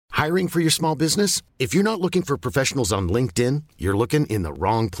Hiring for your small business? If you're not looking for professionals on LinkedIn, you're looking in the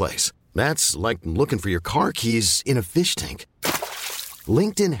wrong place. That's like looking for your car keys in a fish tank.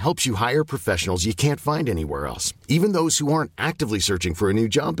 LinkedIn helps you hire professionals you can't find anywhere else, even those who aren't actively searching for a new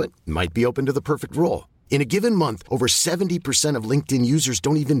job but might be open to the perfect role. In a given month, over 70% of LinkedIn users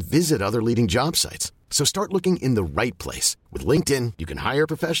don't even visit other leading job sites. So start looking in the right place. With LinkedIn, you can hire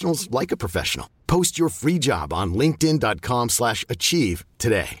professionals like a professional. Post your free job on linkedin.com/achieve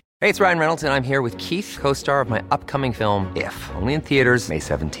today. Hey, it's Ryan Reynolds, and I'm here with Keith, co-star of my upcoming film, If, only in theaters May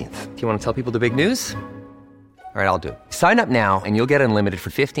 17th. Do you want to tell people the big news? All right, I'll do it. Sign up now and you'll get unlimited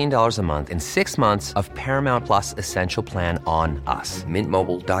for $15 a month and 6 months of Paramount Plus Essential Plan on us.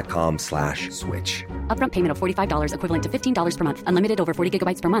 MintMobile.com/switch. Upfront payment of $45 equivalent to $15 per month. Unlimited over 40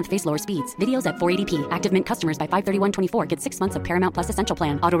 gigabytes per month. Face lower speeds. Videos at 480p. Active Mint customers by 531.24 get 6 months of Paramount Plus Essential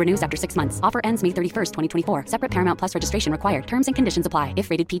Plan. Auto renews after 6 months. Offer ends May 31st, 2024. Separate Paramount Plus registration required. Terms and conditions apply if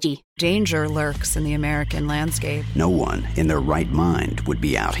rated PG. Danger lurks in the American landscape. No one in their right mind would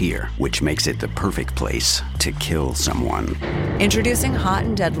be out here, which makes it the perfect place to kill someone. Introducing Hot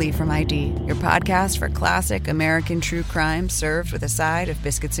and Deadly from ID, your podcast for classic American true crime served with a side of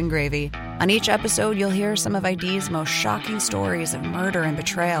biscuits and gravy. On each episode, you'll hear some of ID's most shocking stories of murder and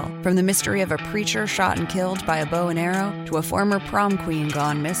betrayal, from the mystery of a preacher shot and killed by a bow and arrow to a former prom queen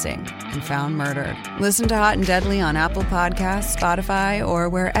gone missing and found murdered. Listen to Hot and Deadly on Apple Podcasts, Spotify, or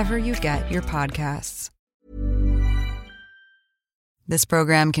wherever you get your podcasts. This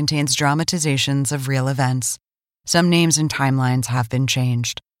program contains dramatizations of real events. Some names and timelines have been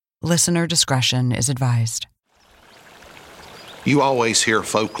changed. Listener discretion is advised. You always hear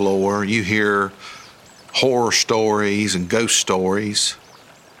folklore, you hear horror stories and ghost stories,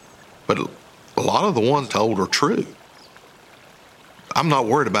 but a lot of the ones told are true. I'm not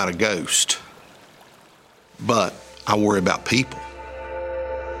worried about a ghost, but I worry about people.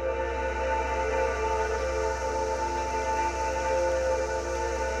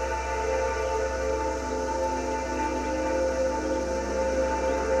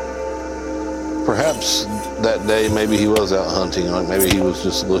 Perhaps that day, maybe he was out hunting, like maybe he was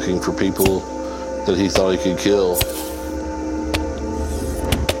just looking for people that he thought he could kill.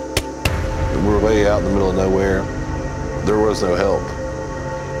 We're way out in the middle of nowhere. There was no help.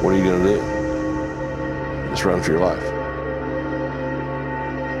 What are you gonna do? Just run for your life.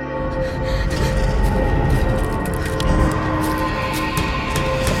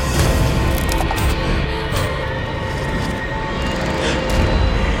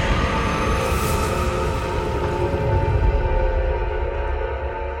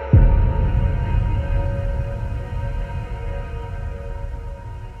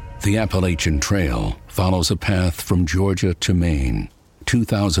 The Appalachian Trail follows a path from Georgia to Maine,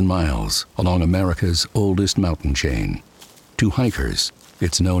 2,000 miles along America's oldest mountain chain. To hikers,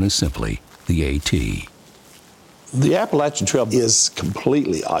 it's known as simply the AT. The Appalachian Trail is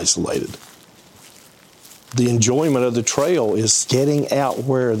completely isolated. The enjoyment of the trail is getting out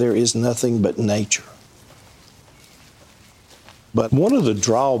where there is nothing but nature. But one of the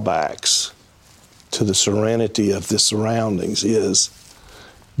drawbacks to the serenity of the surroundings is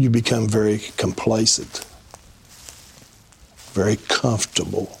you become very complacent, very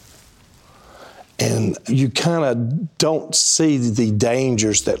comfortable, and you kind of don't see the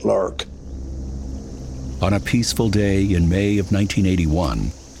dangers that lurk. On a peaceful day in May of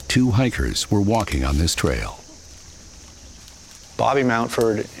 1981, two hikers were walking on this trail. Bobby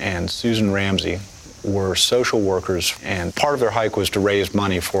Mountford and Susan Ramsey were social workers, and part of their hike was to raise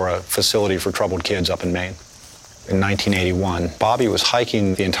money for a facility for troubled kids up in Maine. In 1981, Bobby was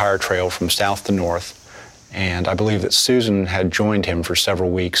hiking the entire trail from south to north, and I believe that Susan had joined him for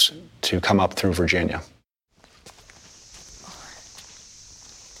several weeks to come up through Virginia.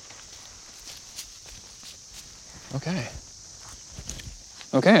 Okay,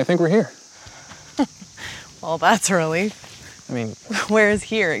 I think we're here. Well, that's a relief. I mean... Where is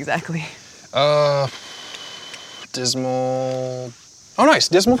here exactly? Dismal... Oh, nice,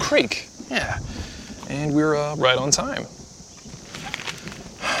 Dismal Creek. Yeah. And we're right on time.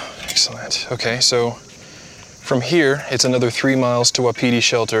 Excellent. Okay, so from here, it's another 3 miles to Wapiti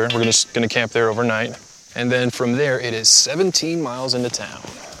Shelter. We're gonna camp there overnight. And then from there, it is 17 miles into town.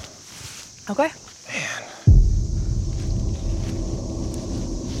 Okay. Man.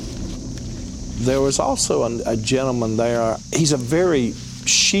 There was also a gentleman there. He's a very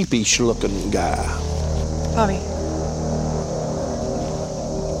sheepish-looking guy. Bobby.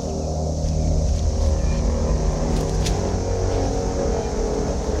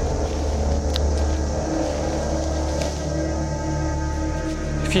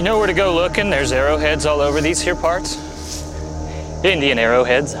 If you know where to go looking, there's arrowheads all over these here parts. Indian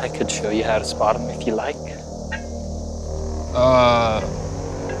arrowheads. I could show you how to spot them if you like.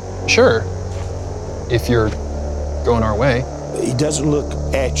 Sure. If you're going our way. He doesn't look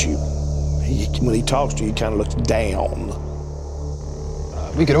at you. When he talks to you, he kind of looks down.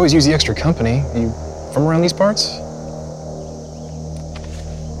 We could always use the extra company. You from around these parts?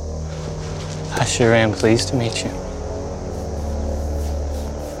 I sure am pleased to meet you.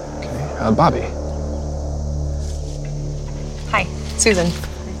 Okay, Bobby. Hi, Susan.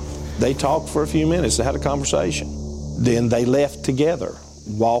 They talked for a few minutes. They had a conversation. Then they left together,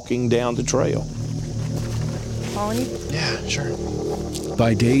 walking down the trail. Following you? Yeah, sure.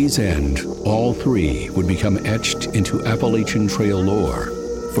 By day's end, all three would become etched into Appalachian Trail lore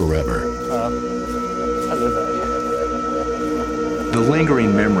forever. I live out here. The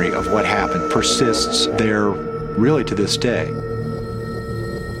lingering memory of what happened persists there really to this day.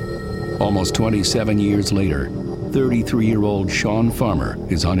 Almost 27 years later, 33-year-old Sean Farmer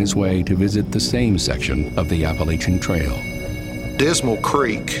is on his way to visit the same section of the Appalachian Trail. Dismal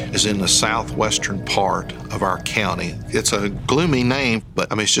Creek is in the southwestern part of our county. It's a gloomy name,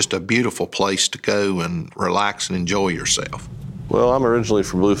 but it's just a beautiful place to go and relax and enjoy yourself. Well, I'm originally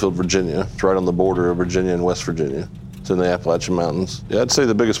from Bluefield, Virginia. It's right on the border of Virginia and West Virginia. It's in the Appalachian Mountains. Yeah, I'd say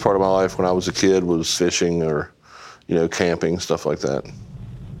the biggest part of my life when I was a kid was fishing or, camping, stuff like that.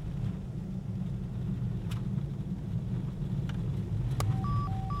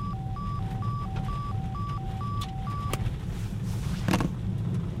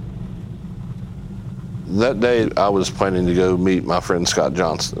 That day, I was planning to go meet my friend Scott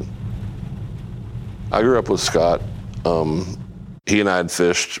Johnston. I grew up with Scott. He and I had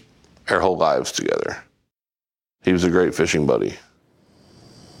fished our whole lives together. He was a great fishing buddy.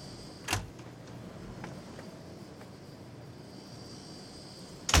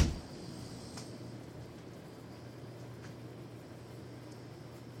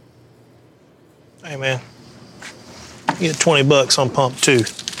 Hey, man. You get $20 on pump 2.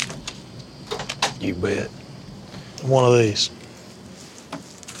 You bet. One of these.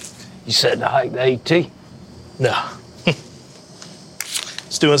 You setting to hike the AT? No.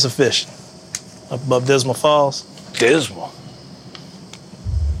 Just doing some fishing. Up above Dismal Falls. Dismal?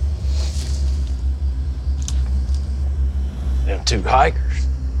 Them two hikers,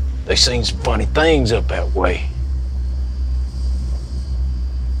 they seen some funny things up that way.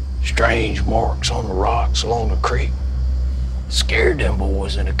 Strange marks on the rocks along the creek. Scared them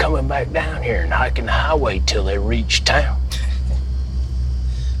boys into coming back down here and hiking the highway till they reached town.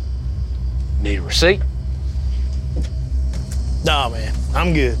 Need a receipt? Nah, man,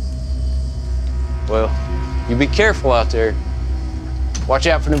 I'm good. Well, you be careful out there. Watch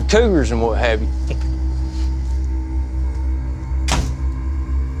out for them cougars and what have you.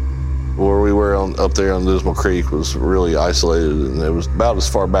 Where we were up there on Dismal Creek was really isolated, and it was about as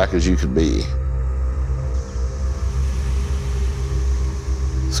far back as you could be.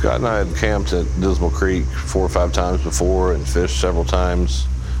 Scott and I had camped at Dismal Creek 4 or 5 times before and fished several times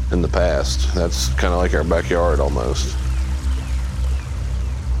in the past. That's kind of like our backyard almost.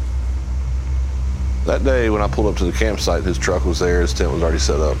 That day when I pulled up to the campsite, his truck was there, his tent was already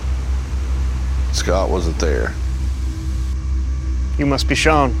set up. Scott wasn't there. You must be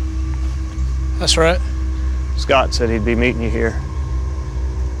Sean. That's right. Scott said he'd be meeting you here.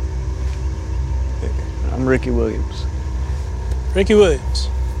 I'm Ricky Williams. Ricky Williams.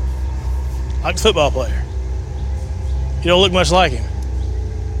 Like the football player. You don't look much like him.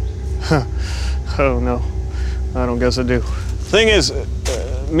 Oh, no. I don't guess I do. Thing is,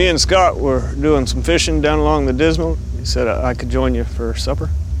 me and Scott were doing some fishing down along the Dismal. He said I could join you for supper.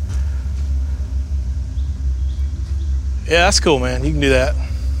 Yeah, that's cool, man. You can do that.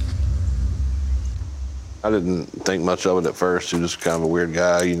 I didn't think much of it at first. He was kind of a weird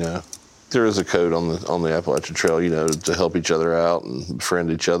guy, There is a code on the Appalachian Trail, to help each other out and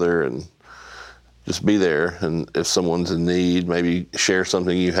befriend each other and just be there. And if someone's in need, maybe share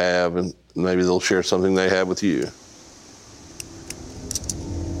something you have, and maybe they'll share something they have with you.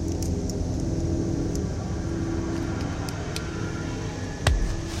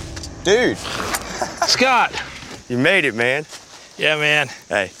 Dude. Scott. You made it, man. Yeah, man.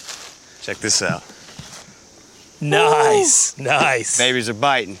 Hey, check this out. Nice, nice. Babies are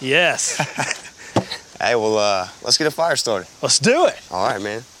biting. Yes. Hey, well, let's get a fire started. Let's do it. All right,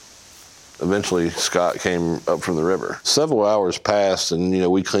 man. Eventually, Scott came up from the river. Several hours passed, and,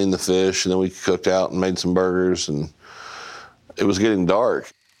 we cleaned the fish, and then we cooked out and made some burgers, and it was getting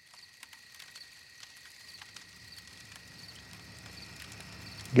dark.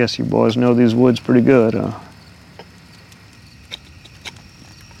 Guess you boys know these woods pretty good, huh?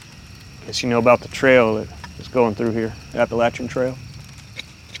 Guess you know about the trail that Just going through here, Appalachian Trail.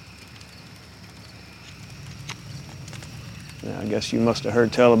 Yeah, I guess you must have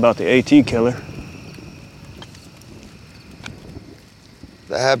heard tell about the AT killer.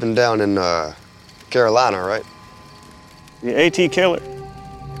 That happened down in Carolina, right? The AT killer?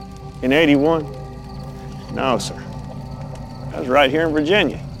 In 81? No, sir. That was right here in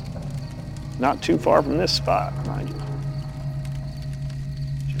Virginia. Not too far from this spot, mind you.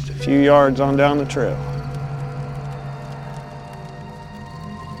 Just a few yards on down the trail.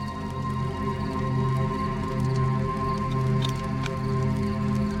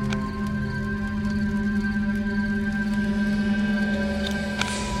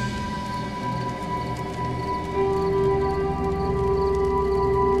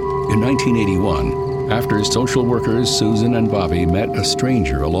 In 1981, after social workers Susan and Bobby met a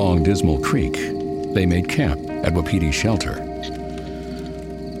stranger along Dismal Creek, they made camp at Wapiti Shelter.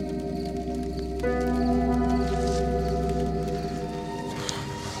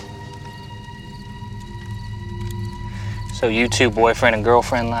 So you two boyfriend and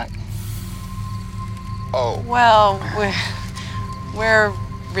girlfriend like? Oh. Well, we're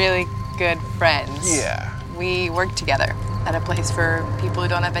really good friends. Yeah. We work together at a place for people who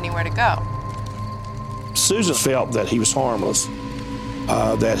don't have anywhere to go. Susan felt that he was harmless,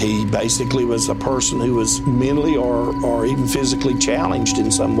 that he basically was a person who was mentally or even physically challenged in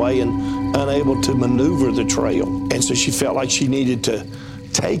some way and unable to maneuver the trail. And so she felt like she needed to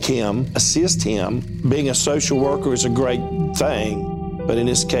take him, assist him. Being a social worker is a great thing, but in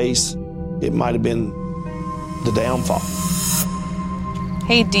this case, it might have been the downfall.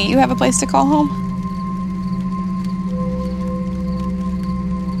 Hey, do you have a place to call home?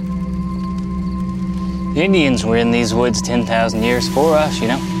 The Indians were in these woods 10,000 years before us, you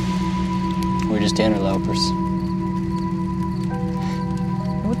know. We're just interlopers. You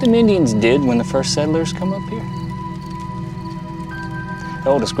know what them Indians did when the first settlers come up here? The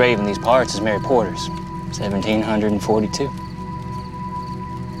oldest grave in these parts is Mary Porter's, 1742.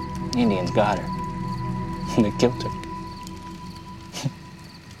 The Indians got her. They killed her.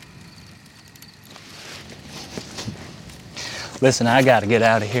 Listen, I gotta get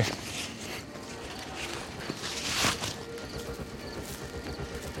out of here.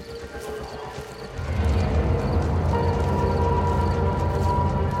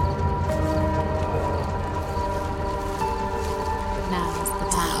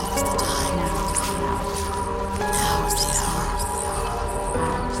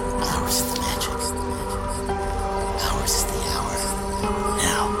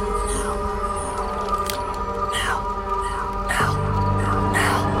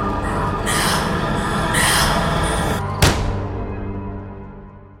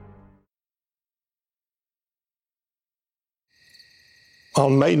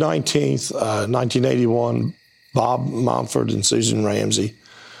 On May 19th, 1981, Bob Mumford and Susan Ramsey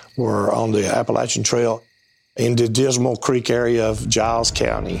were on the Appalachian Trail in the Dismal Creek area of Giles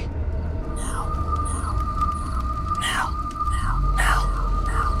County.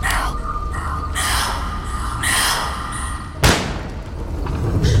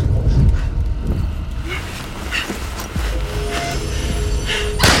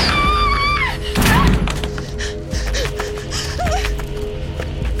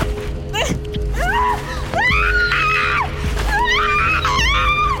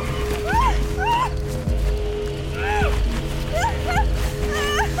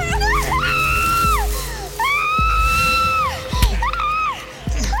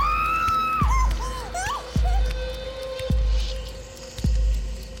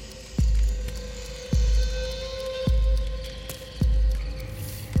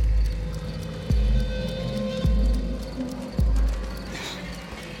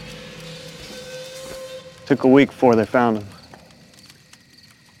 Took a week before they found him.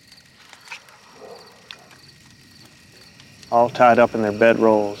 All tied up in their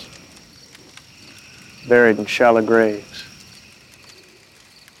bedrolls, buried in shallow graves.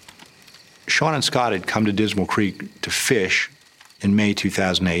 Sean and Scott had come to Dismal Creek to fish in May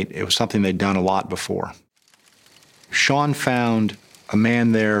 2008. It was something they'd done a lot before. Sean found a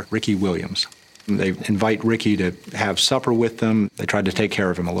man there, Ricky Williams. They invite Ricky to have supper with them. They tried to take care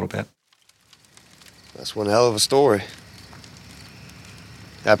of him a little bit. That's one hell of a story.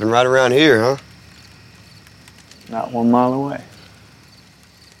 Happened right around here, huh? Not 1 mile away.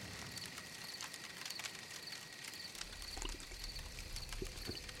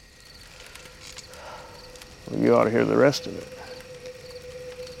 Well, you ought to hear the rest of it.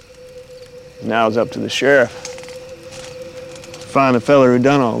 Now it's up to the sheriff to find the fella who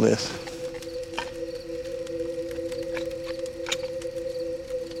done all this.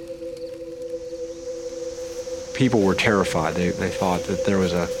 People were terrified. They thought that there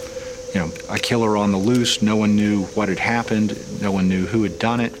was a killer on the loose. No one knew what had happened. No one knew who had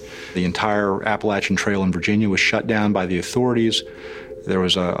done it. The entire Appalachian Trail in Virginia was shut down by the authorities. There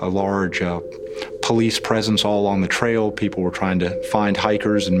was a large police presence all along the trail. People were trying to find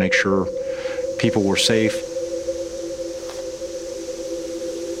hikers and make sure people were safe.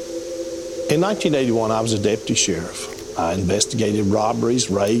 In 1981, I was a deputy sheriff. I investigated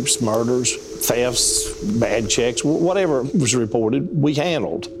robberies, rapes, murders, thefts, bad checks, whatever was reported, we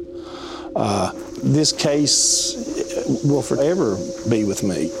handled. This case will forever be with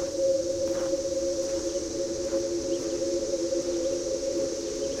me.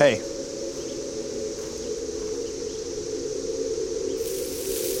 Hey.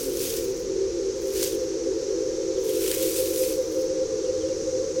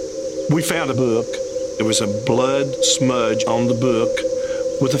 We found a book. There was a blood smudge on the book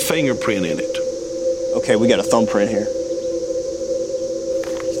with a fingerprint in it. Okay, we got a thumbprint here.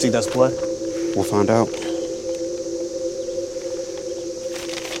 You think that's blood? We'll find out.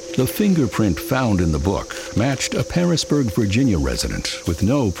 The fingerprint found in the book matched a Parisburg, Virginia resident with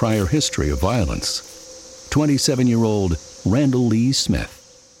no prior history of violence. 27-year-old Randall Lee Smith.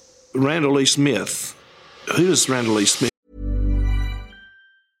 Randall Lee Smith. Who is Randall Lee Smith?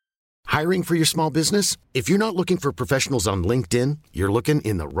 Hiring for your small business? If you're not looking for professionals on LinkedIn, you're looking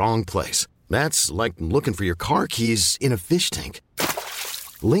in the wrong place. That's like looking for your car keys in a fish tank.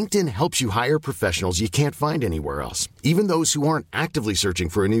 LinkedIn helps you hire professionals you can't find anywhere else, even those who aren't actively searching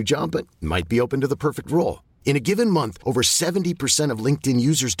for a new job but might be open to the perfect role. In a given month, over 70% of LinkedIn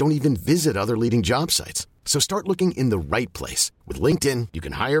users don't even visit other leading job sites. So start looking in the right place. With LinkedIn, you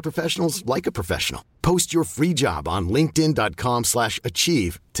can hire professionals like a professional. Post your free job on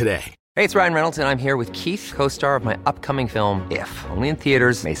linkedin.com/achieve today. Hey, it's Ryan Reynolds, and I'm here with Keith, co-star of my upcoming film, If, only in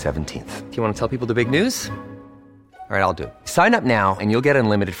theaters May 17th. Do you want to tell people the big news? All right, I'll do it. Sign up now and you'll get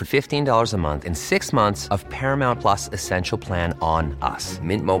unlimited for $15 a month and 6 months of Paramount Plus Essential Plan on us.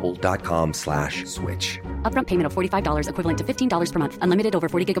 MintMobile.com/switch. Upfront payment of $45 equivalent to $15 per month. Unlimited over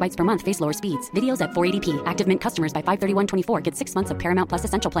 40 gigabytes per month. Face lower speeds. Videos at 480p. Active Mint customers by 531.24 get 6 months of Paramount Plus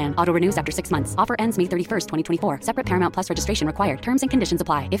Essential Plan. Auto renews after 6 months. Offer ends May 31st, 2024. Separate Paramount Plus registration required. Terms and conditions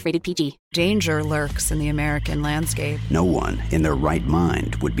apply if rated PG. Danger lurks in the American landscape. No one in their right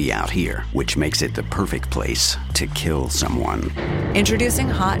mind would be out here, which makes it the perfect place to kill someone. Introducing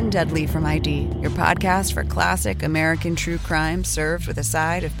Hot and Deadly from ID, your podcast for classic American true crime served with a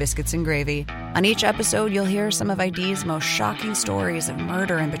side of biscuits and gravy. On each episode, you'll hear some of ID's most shocking stories of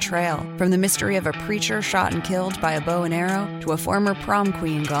murder and betrayal, from the mystery of a preacher shot and killed by a bow and arrow to a former prom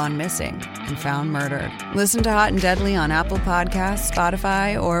queen gone missing and found murdered. Listen to Hot and Deadly on Apple Podcasts,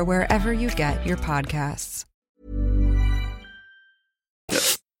 Spotify, or wherever you get your podcasts.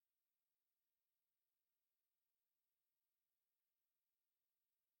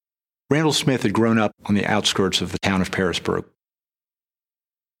 Randall Smith had grown up on the outskirts of the town of Parisburg.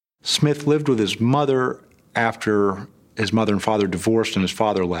 Smith lived with his mother after his mother and father divorced and his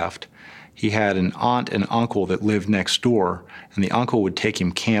father left. He had an aunt and uncle that lived next door, and the uncle would take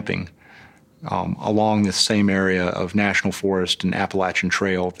him camping along this same area of National Forest and Appalachian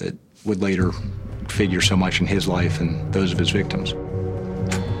Trail that would later figure so much in his life and those of his victims.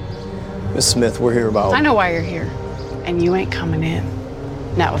 Miss Smith, we're here about... I know why you're here, and you ain't coming in.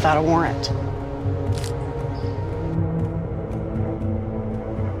 Not without a warrant.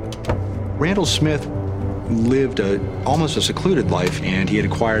 Randall Smith lived almost a secluded life, and he had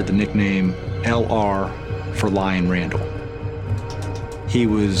acquired the nickname LR for Lion Randall. He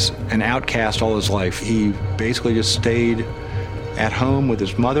was an outcast all his life. He basically just stayed at home with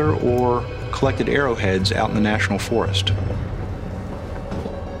his mother or collected arrowheads out in the National Forest.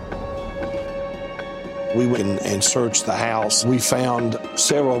 We went and searched the house. We found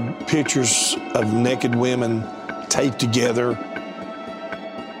several pictures of naked women taped together.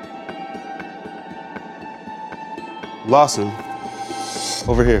 Lawson,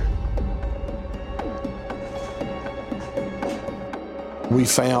 over here. We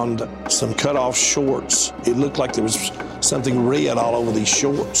found some cut-off shorts. It looked like there was something red all over these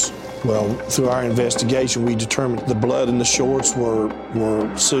shorts. Well, through our investigation, we determined the blood in the shorts were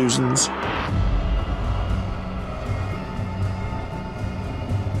Susan's.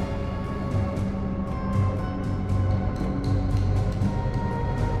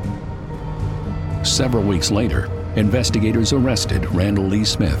 Several weeks later, investigators arrested Randall Lee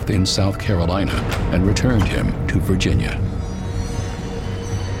Smith in South Carolina and returned him to Virginia.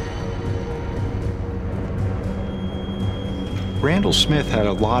 Randall Smith had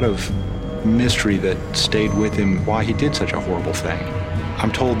a lot of mystery that stayed with him why he did such a horrible thing.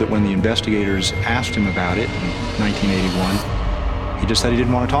 I'm told that when the investigators asked him about it in 1981, he just said he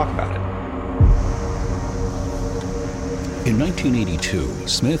didn't want to talk about it. In 1982,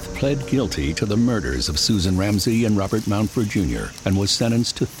 Smith pled guilty to the murders of Susan Ramsey and Robert Mountford Jr. and was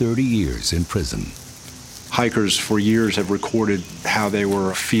sentenced to 30 years in prison. Hikers for years have recorded how they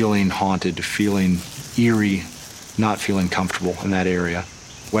were feeling haunted, feeling eerie, not feeling comfortable in that area.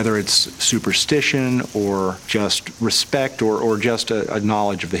 Whether it's superstition or just respect or just a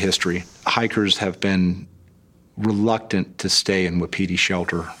knowledge of the history, hikers have been reluctant to stay in Wapiti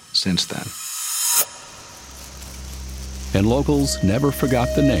Shelter since then. And locals never forgot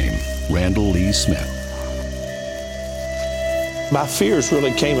the name Randall Lee Smith. My fears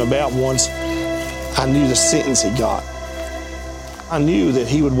really came about once I knew the sentence he got. I knew that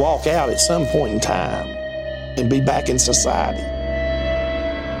he would walk out at some point in time and be back in society.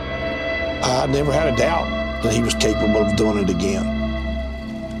 I never had a doubt that he was capable of doing it again.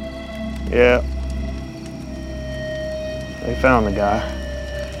 Yeah. They found the guy.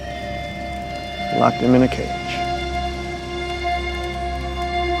 Locked him in a cage.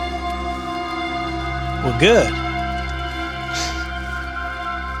 Well, good.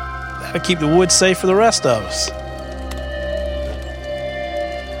 That'll keep the woods safe for the rest of us.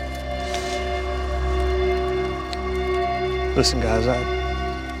 Listen, guys, I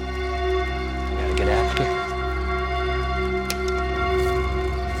gotta get after you.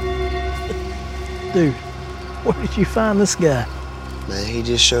 Dude, where did you find this guy? Man, he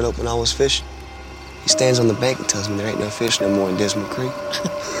just showed up when I was fishing. He stands on the bank and tells me there ain't no fish no more in Dismal Creek.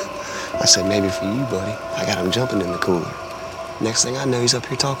 I said, maybe for you, buddy. I got him jumping in the cooler. Next thing I know, he's up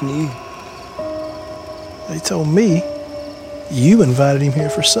here talking to you. They told me you invited him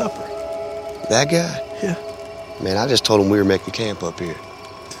here for supper. That guy? Yeah. Man, I just told him we were making camp up here.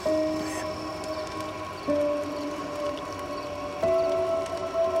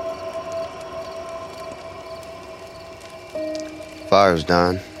 Fire's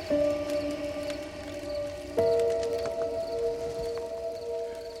dying.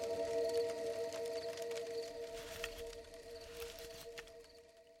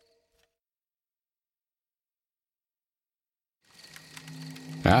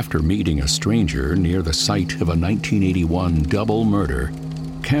 After meeting a stranger near the site of a 1981 double murder,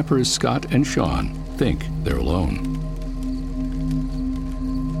 campers Scott and Sean think they're alone.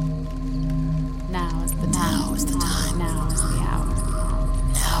 Now is the time. Now is the hour.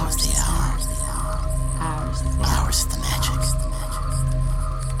 Now is the hour. Ours is the magic.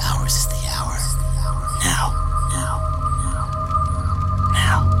 Ours is the hour. Now.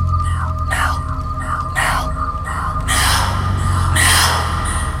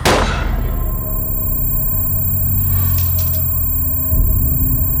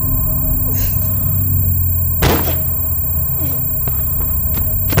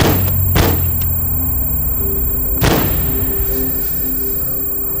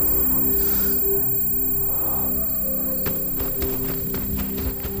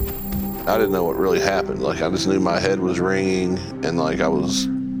 I didn't know what really happened. Like, I just knew my head was ringing and like I was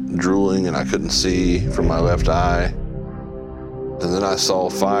drooling and I couldn't see from my left eye. And then I saw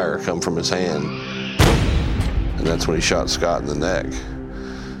fire come from his hand. And that's when he shot Scott in the neck.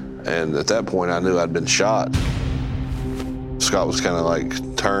 And at that point I knew I'd been shot. Scott was kind of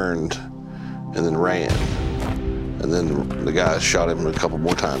like turned and then ran. And then the guy shot him a couple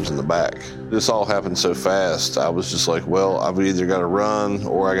more times in the back. This all happened so fast, I was just like, well, I've either got to run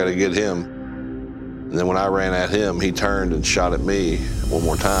or I got to get him. And then when I ran at him, he turned and shot at me one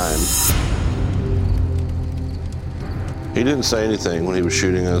more time. He didn't say anything when he was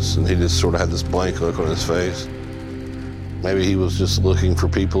shooting us, and he just sort of had this blank look on his face. Maybe he was just looking for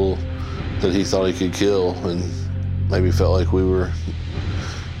people that he thought he could kill, and maybe felt like we were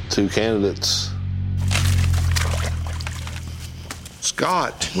two candidates.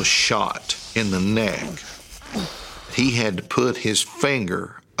 Scott was shot in the neck. He had to put his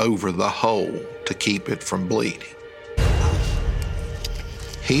finger over the hole to keep it from bleeding.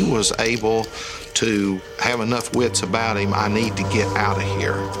 He was able to have enough wits about him, I need to get out of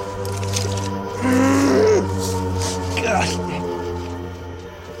here.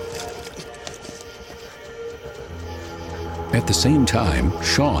 At the same time,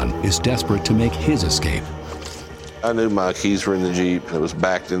 Sean is desperate to make his escape. I knew my keys were in the Jeep. It was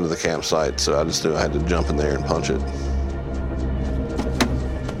backed into the campsite, so I just knew I had to jump in there and punch it.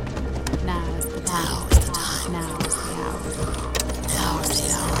 Now is the time. Now is the hour. Now is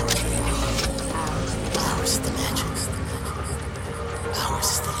the hour. Ours is the magic. Ours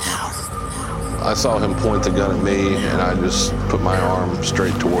is the hour. I saw him point the gun at me, and I just put my arm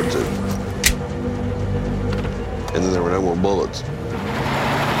straight towards it. And then there were no more bullets.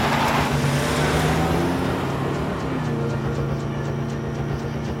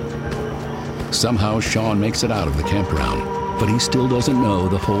 Somehow, Sean makes it out of the campground, but he still doesn't know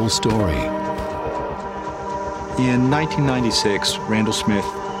the whole story. In 1996, Randall Smith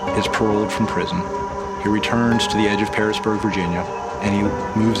is paroled from prison. He returns to the edge of Pearisburg, Virginia, and he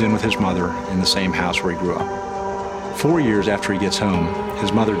moves in with his mother in the same house where he grew up. 4 years after he gets home,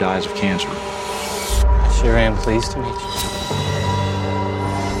 his mother dies of cancer. Sure am pleased to meet you.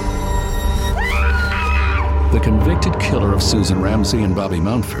 The convicted killer of Susan Ramsey and Bobby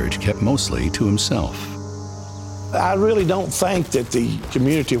Mountford kept mostly to himself. I really don't think that the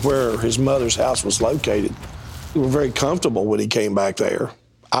community where his mother's house was located were very comfortable when he came back there.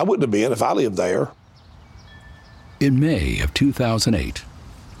 I wouldn't have been if I lived there. In May of 2008,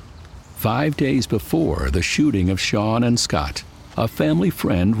 5 days before the shooting of Sean and Scott, a family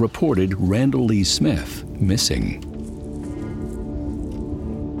friend reported Randall Lee Smith missing.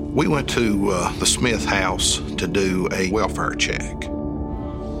 We went to the Smith house to do a welfare check.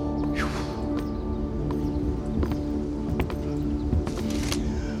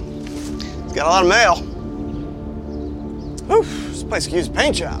 It's got a lot of mail. Whew, this place could use a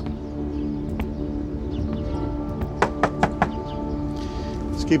paint job.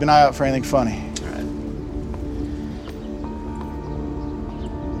 Let's keep an eye out for anything funny.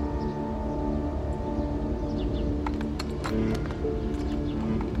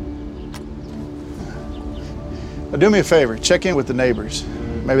 Now, do me a favor, check in with the neighbors.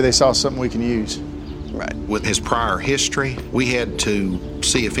 Maybe they saw something we can use. Right. With his prior history, we had to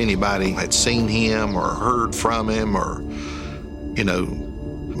see if anybody had seen him or heard from him or, you know,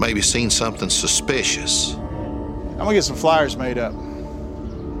 maybe seen something suspicious. I'm gonna get some flyers made up.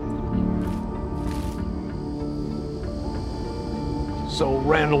 So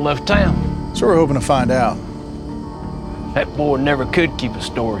Randall left town. So we're hoping to find out. That boy never could keep a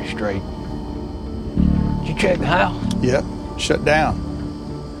story straight. Did you check the house? Yep, shut down.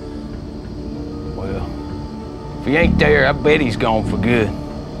 Well, if he ain't there, I bet he's gone for good.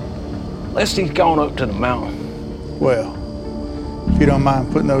 Unless he's gone up to the mountain. Well, if you don't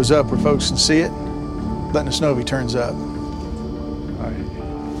mind putting those up where folks can see it, letting us know if he turns up. All right.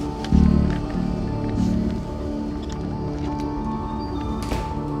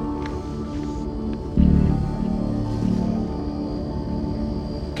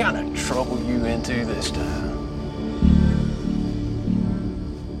 What kind of trouble you into this time?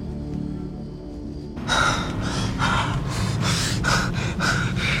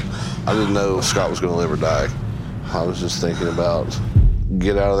 I didn't know if Scott was going to live or die. I was just thinking about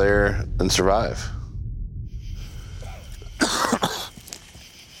get out of there and survive.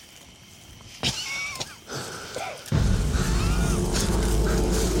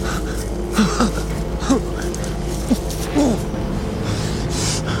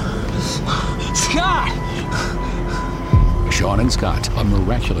 Scott! Sean and Scott are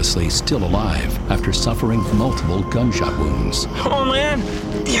miraculously still alive after suffering multiple gunshot wounds. Come on, man.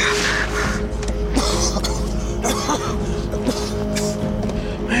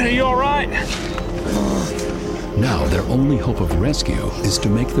 Man, are you all right? Now their only hope of rescue is to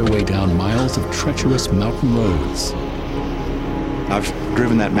make their way down miles of treacherous mountain roads. I've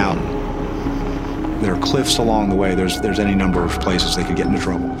driven that mountain. There are cliffs along the way. There's any number of places they could get into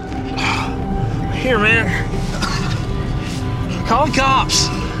trouble. Here, man. Call the cops.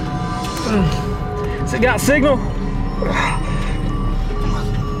 Has it got signal?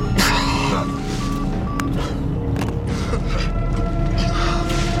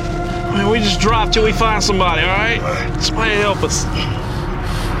 Man, we just drive till we find somebody, all right? Somebody help us.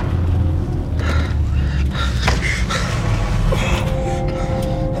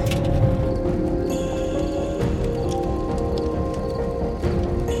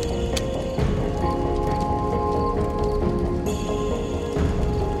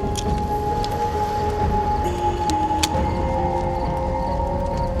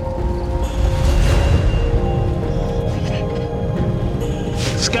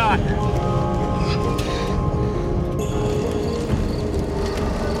 Scott.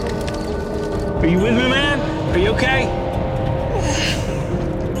 Are you with me, man? Are you okay?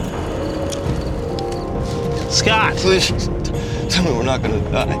 Scott. Please, tell me we're not gonna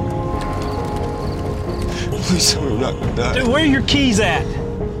die. Please tell me we're not gonna die. Dude, where are your keys at?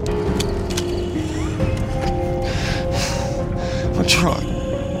 My truck.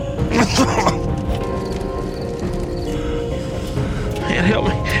 Man, help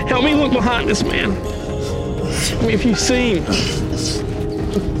me. Help me look behind this man. Tell me if you see him.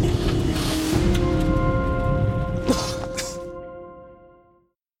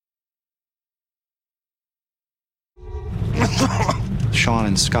 Sean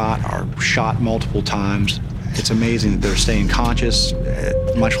and Scott are shot multiple times. It's amazing that they're staying conscious,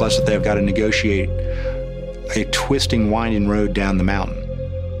 much less that they've got to negotiate a twisting, winding road down the mountain.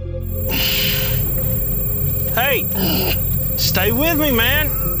 Hey, stay with me, man.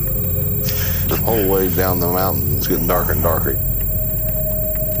 The whole way down the mountain, it's getting darker and darker.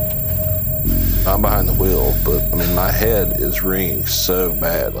 I'm behind the wheel, but I mean, my head is ringing so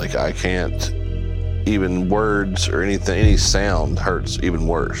bad. Like, I can't, even words or anything, any sound hurts even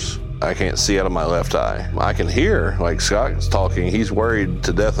worse. I can't see out of my left eye. I can hear, like Scott's talking, he's worried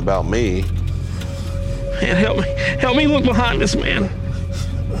to death about me. Man, help me look behind us, man.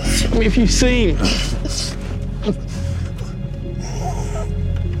 Tell me if you see him.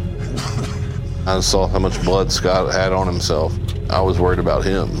 I saw how much blood Scott had on himself. I was worried about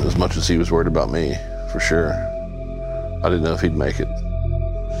him as much as he was worried about me, for sure. I didn't know if he'd make it.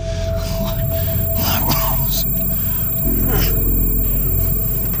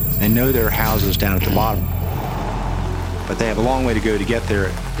 They know there are houses down at the bottom, but they have a long way to go to get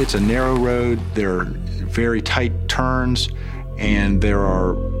there. It's a narrow road, there are very tight turns, and there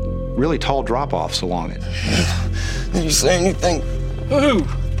are really tall drop-offs along it. Did you say anything? Who?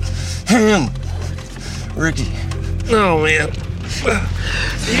 Him. Ricky. No, man.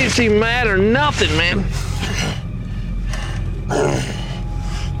 You didn't seem mad or nothing, man.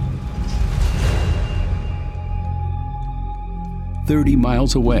 "30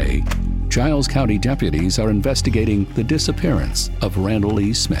 miles away, Giles County deputies are investigating the disappearance of Randall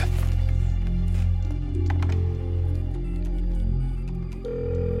E. Smith.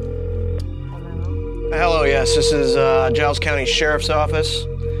 Hello, yes, this is Giles County Sheriff's Office.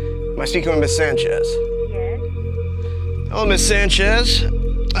 Am I speaking with Miss Sanchez? Yes. Hello, Miss Sanchez.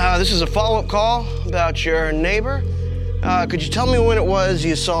 This is a follow-up call about your neighbor. Could you tell me when it was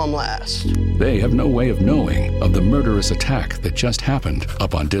you saw him last? They have no way of knowing of the murderous attack that just happened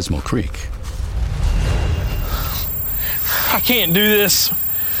up on Dismal Creek. I can't do this.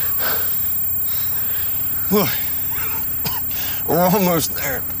 Look, we're almost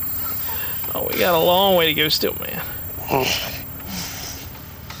there. Oh, we got a long way to go still, man.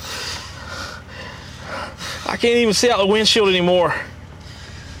 I can't even see out the windshield anymore.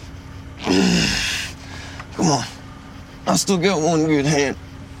 Come on. I still got one good hand.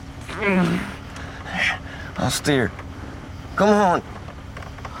 I'll steer. Come on.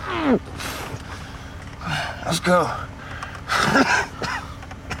 Let's go.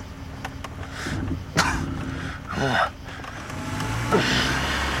 Come on.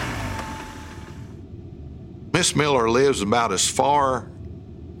 Miss Miller lives about as far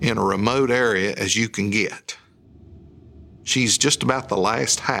in a remote area as you can get. She's just about the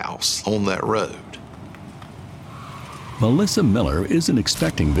last house on that road. Melissa Miller isn't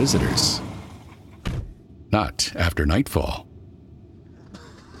expecting visitors. Not after nightfall.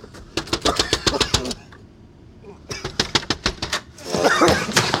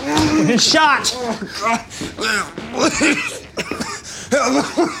 Good shot!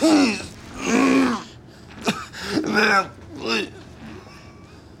 Man, please.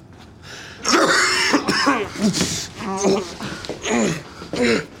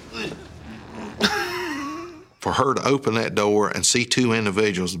 For her to open that door and see two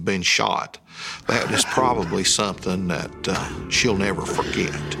individuals have been shot, that is probably something that she'll never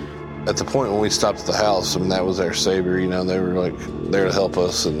forget. At the point when we stopped at the house, I mean, that was our savior, you know, they were like there to help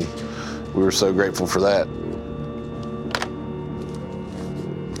us, and we were so grateful for that.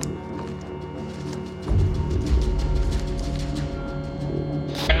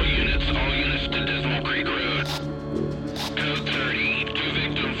 All units to Dismal Creek Road. Code 30, 2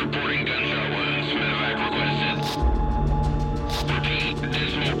 victims reporting gunshot wounds. Medevac requested. Repeat,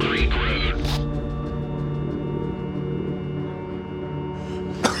 Dismal Creek Road.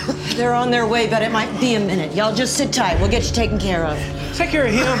 They're on their way, but it might be a minute. Y'all just sit tight. We'll get you taken care of. Take care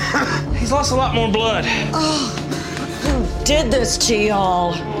of him. He's lost a lot more blood. Oh, who did this to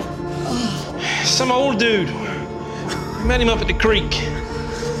y'all? Some old dude. We met him up at the creek.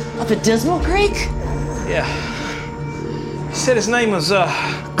 Up at Dismal Creek? Yeah. He said his name was,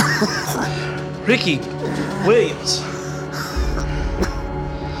 Ricky Williams.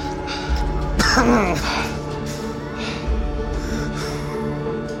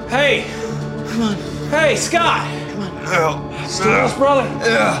 Hey! Come on. Hey, Scott! Come on. Yeah. Still his brother?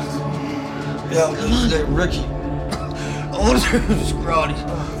 Yeah. Yeah, Come on. that Ricky. I wonder who's Scotty.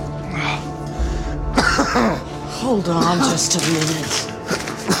 Hold on just a minute.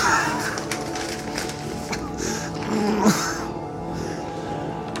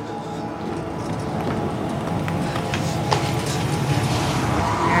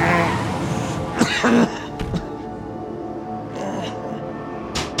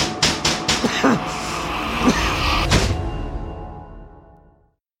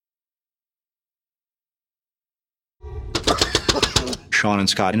 Sean and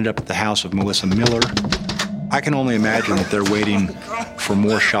Scott ended up at the house of Melissa Miller. I can only imagine that they're waiting for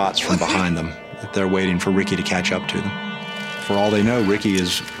more shots from behind them, that they're waiting for Ricky to catch up to them. For all they know, Ricky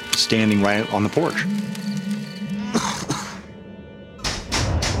is standing right on the porch.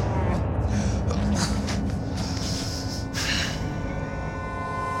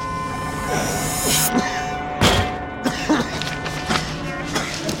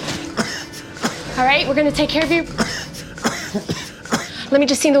 All right, we're gonna take care of you. Let me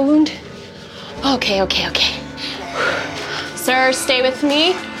just see the wound. Okay. Sir, stay with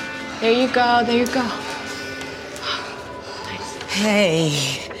me. There you go. Hey,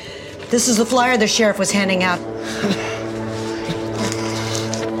 this is the flyer the sheriff was handing out.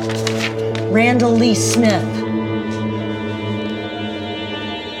 Randall Lee Smith.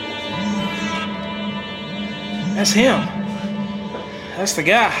 That's him. That's the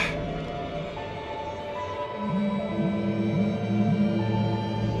guy.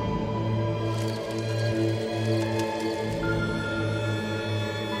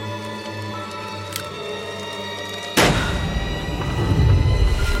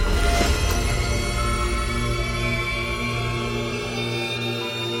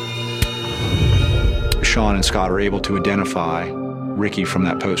 Sean and Scott are able to identify Ricky from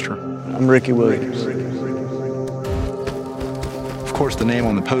that poster. I'm Ricky Williams. Of course, the name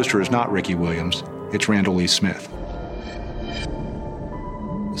on the poster is not Ricky Williams, it's Randall Lee Smith.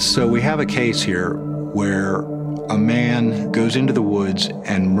 So we have a case here where a man goes into the woods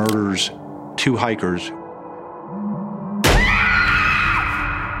and murders two hikers.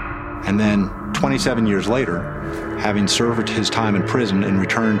 And then 27 years later, having served his time in prison and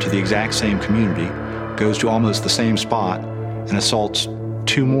returned to the exact same community, goes to almost the same spot and assaults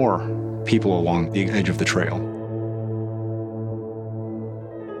two more people along the edge of the trail.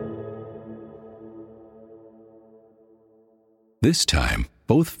 This time,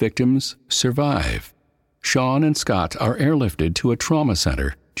 both victims survive. Sean and Scott are airlifted to a trauma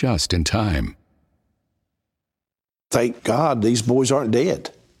center just in time. Thank God these boys aren't dead,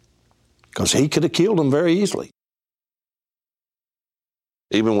 because he could have killed them very easily.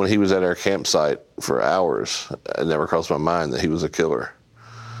 Even when he was at our campsite for hours, it never crossed my mind that he was a killer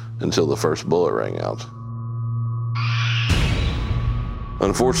until the first bullet rang out.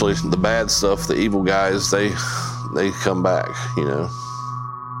 Unfortunately, the bad stuff, the evil guys, they come back, you know.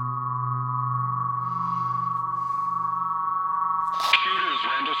 Shooter is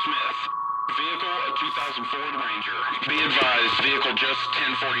Randall Smith. Vehicle, a 2000 Ford Ranger. Be advised, vehicle just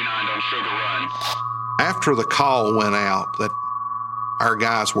 1049 on Sugar Run. After the call went out that our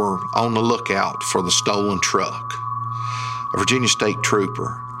guys were on the lookout for the stolen truck, a Virginia State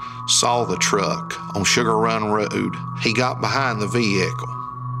Trooper saw the truck on Sugar Run Road. He got behind the vehicle.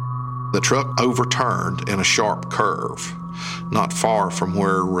 The truck overturned in a sharp curve, not far from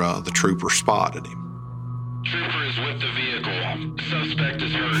where the trooper spotted him. Trooper is with the vehicle. Suspect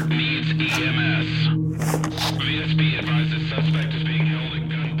is hurt, needs EMS. VSB advises suspect is being held at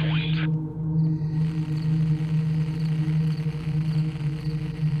gunpoint.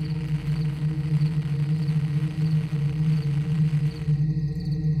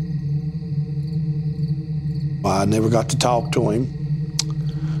 I never got to talk to him.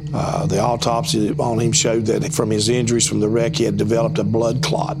 The autopsy on him showed that from his injuries from the wreck, he had developed a blood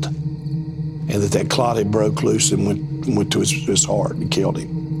clot, and that clot had broke loose and went to his heart and killed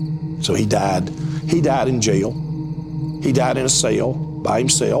him. So he died. He died in jail. He died in a cell by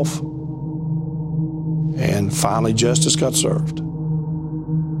himself. And finally, justice got served.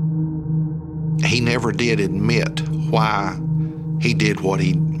 He never did admit why he did what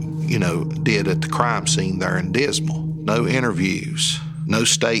he, did at the crime scene there in Dismal. No interviews, no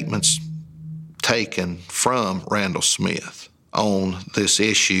statements taken from Randall Smith on this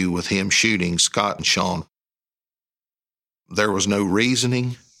issue with him shooting Scott and Sean. There was no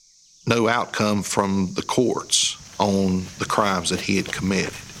reasoning, no outcome from the courts on the crimes that he had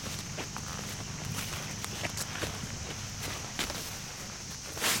committed.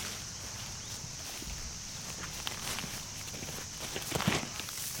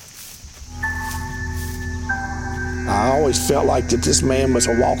 I always felt like that this man was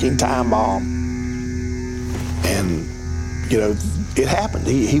a walking time bomb. And, it happened.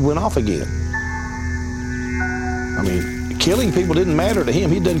 He went off again. I mean, killing people didn't matter to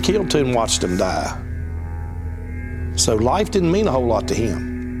him. He done killed two and watched them die. So life didn't mean a whole lot to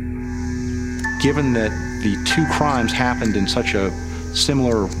him. Given that the two crimes happened in such a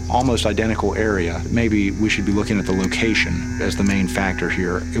similar, almost identical area, maybe we should be looking at the location as the main factor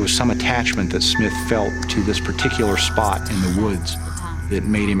here. It was some attachment that Smith felt to this particular spot in the woods that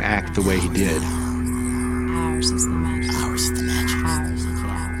made him act the way he did. Ours is the magic. Ours is the magic. Ours.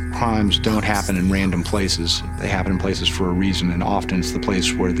 crimes don't happen in random places. They happen in places for a reason, and often it's the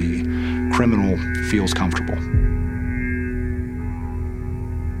place where the criminal feels comfortable.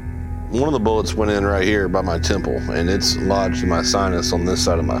 One of the bullets went in right here by my temple, and it's lodged in my sinus on this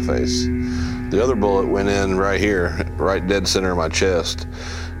side of my face. The other bullet went in right here, right dead center of my chest,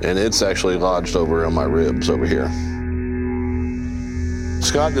 and it's actually lodged over on my ribs over here.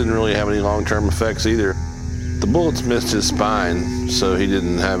 Scott didn't really have any long-term effects either. The bullets missed his spine, so he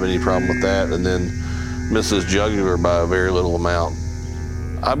didn't have any problem with that, and then missed his jugular by a very little amount.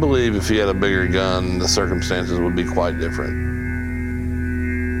 I believe if he had a bigger gun, the circumstances would be quite different.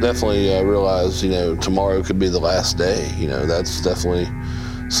 Definitely realize, tomorrow could be the last day. That's definitely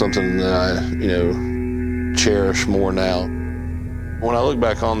something that I, cherish more now. When I look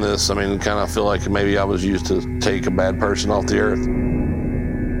back on this, kind of feel like maybe I was used to take a bad person off the earth.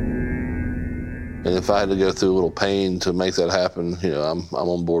 And if I had to go through a little pain to make that happen, I'm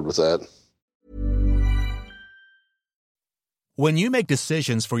on board with that. When you make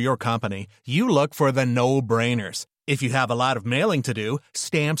decisions for your company, you look for the no-brainers. If you have a lot of mailing to do,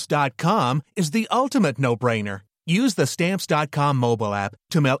 Stamps.com is the ultimate no-brainer. Use the Stamps.com mobile app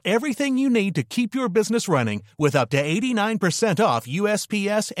to mail everything you need to keep your business running with up to 89% off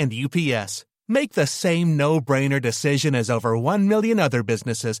USPS and UPS. Make the same no-brainer decision as over 1 million other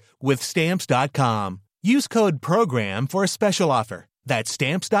businesses with Stamps.com. Use code PROGRAM for a special offer. That's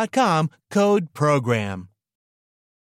Stamps.com, code PROGRAM.